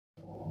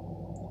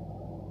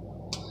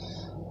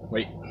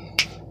Wait.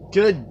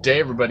 Good day,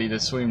 everybody.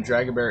 This is William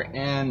Dragabear,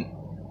 and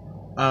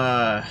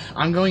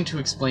I'm going to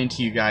explain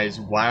to you guys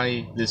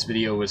why this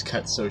video was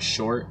cut so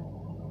short.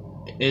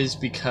 Is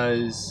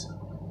because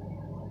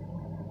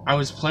I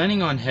was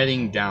planning on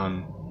heading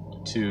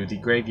down to the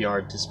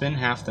graveyard to spend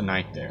half the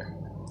night there.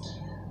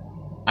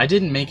 I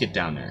didn't make it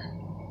down there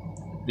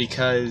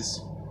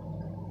because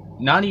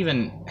not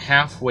even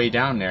halfway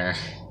down there,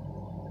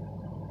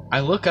 I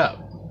look up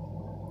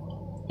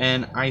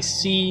and I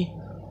see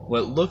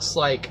what looks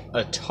like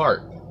a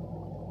tarp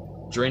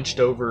drenched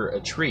over a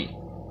tree.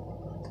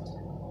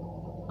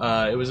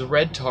 It was a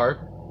red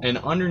tarp, and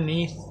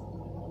underneath,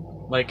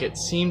 like it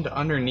seemed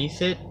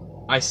underneath it,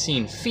 I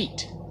seen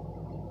feet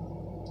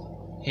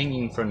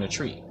hanging from the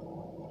tree.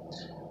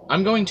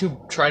 I'm going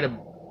to try to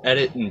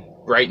edit and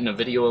brighten the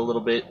video a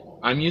little bit.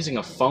 I'm using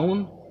a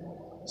phone,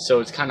 so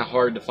it's kind of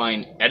hard to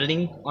find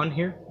editing on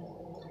here.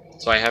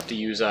 So I have to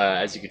use,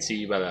 as you can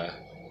see by the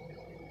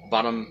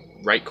bottom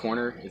right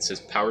corner, it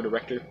says Power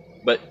Director.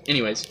 But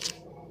anyways,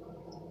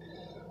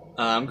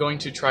 I'm going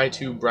to try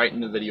to brighten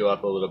the video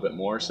up a little bit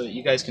more so that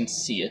you guys can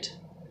see it.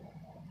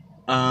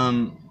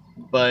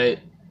 But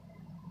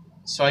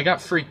so I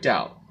got freaked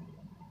out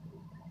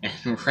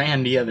and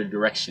ran the other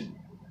direction.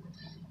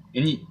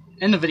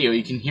 In the video,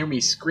 you can hear me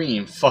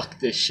scream,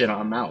 "Fuck this shit,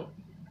 I'm out."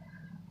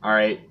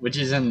 Alright, which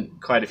is in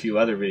quite a few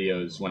other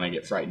videos when I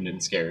get frightened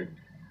and scared.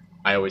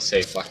 I always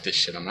say, "Fuck this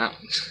shit, I'm out."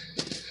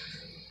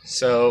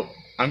 So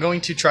I'm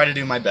going to try to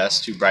do my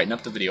best to brighten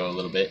up the video a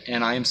little bit,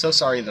 and I am so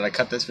sorry that I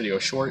cut this video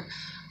short.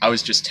 I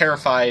was just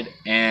terrified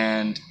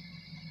and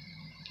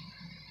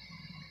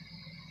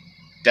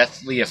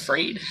deathly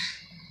afraid,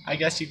 I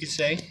guess you could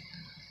say.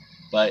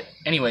 But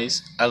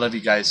anyways, I love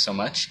you guys so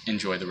much.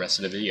 Enjoy the rest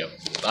of the video.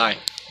 Bye.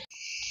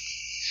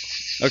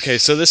 Okay,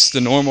 so this is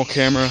the normal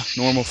camera,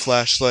 normal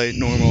flashlight,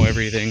 normal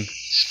everything.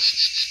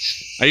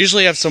 I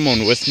usually have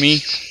someone with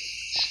me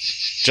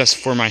just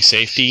for my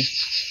safety,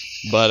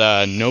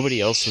 but nobody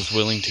else was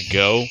willing to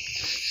go.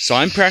 So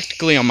I'm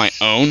practically on my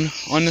own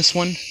on this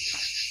one.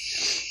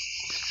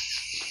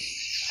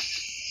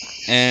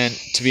 And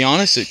to be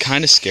honest, it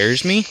kind of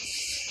scares me.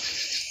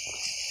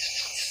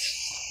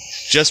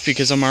 Just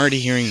because I'm already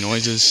hearing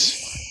noises.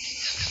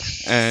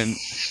 And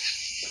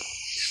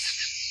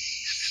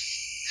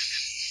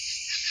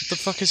what the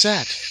fuck is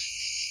that?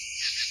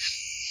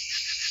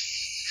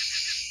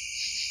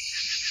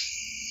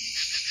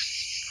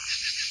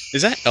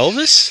 Is that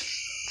Elvis?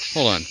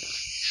 Hold on.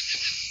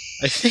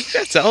 I think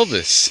that's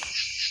Elvis.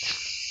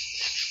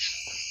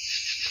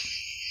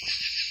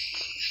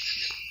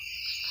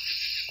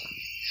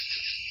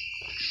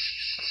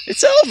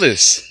 It's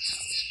Elvis!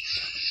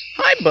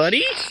 Hi,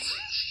 buddy!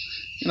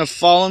 You gonna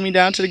follow me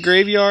down to the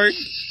graveyard?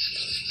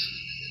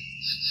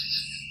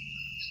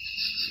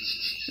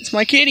 It's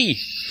my kitty!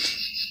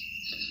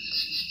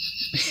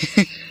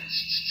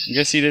 I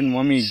guess he didn't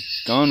want me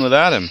going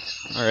without him.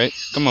 Alright,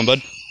 come on,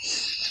 bud.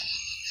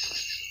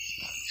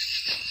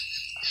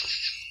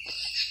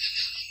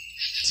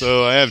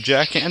 So I have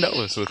Jack and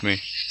Elvis with me.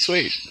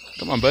 Sweet.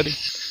 Come on, buddy.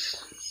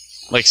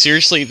 Like,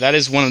 seriously, that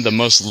is one of the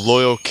most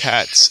loyal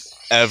cats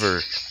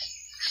ever.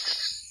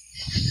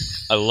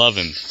 I love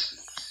him.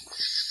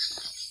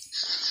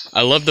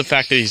 I love the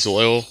fact that he's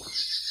loyal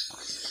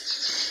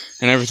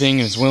and everything,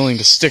 and is willing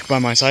to stick by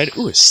my side.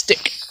 Ooh, a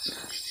stick.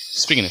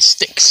 Speaking of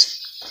sticks.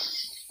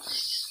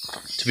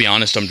 To be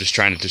honest, I'm just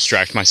trying to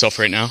distract myself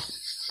right now.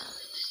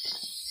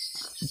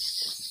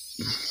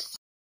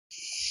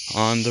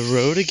 On the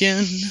road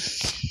again.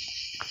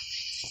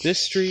 This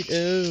street,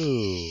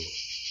 oh.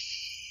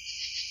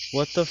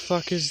 What the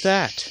fuck is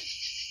that?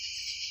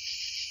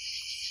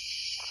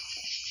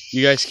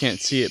 You guys can't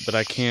see it, but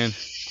I can.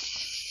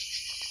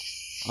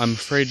 I'm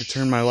afraid to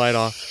turn my light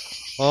off.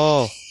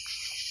 Oh.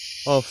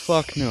 Oh,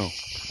 fuck no.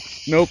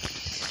 Nope.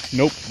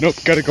 Nope, nope,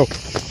 gotta go.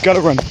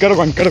 Gotta run, gotta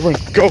run, gotta run.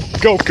 Go,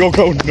 go, go,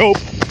 go. Nope.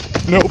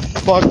 Nope,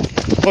 fuck.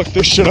 Fuck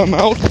this shit, I'm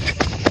out.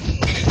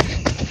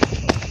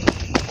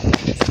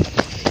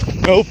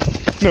 Nope,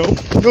 nope,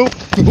 nope,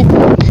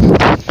 nope.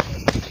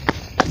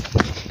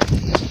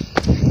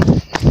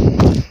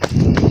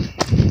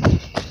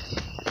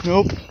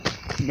 Nope,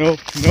 nope,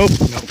 nope,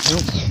 nope,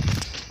 nope.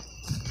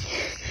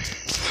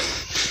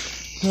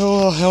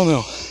 Oh, hell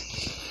no.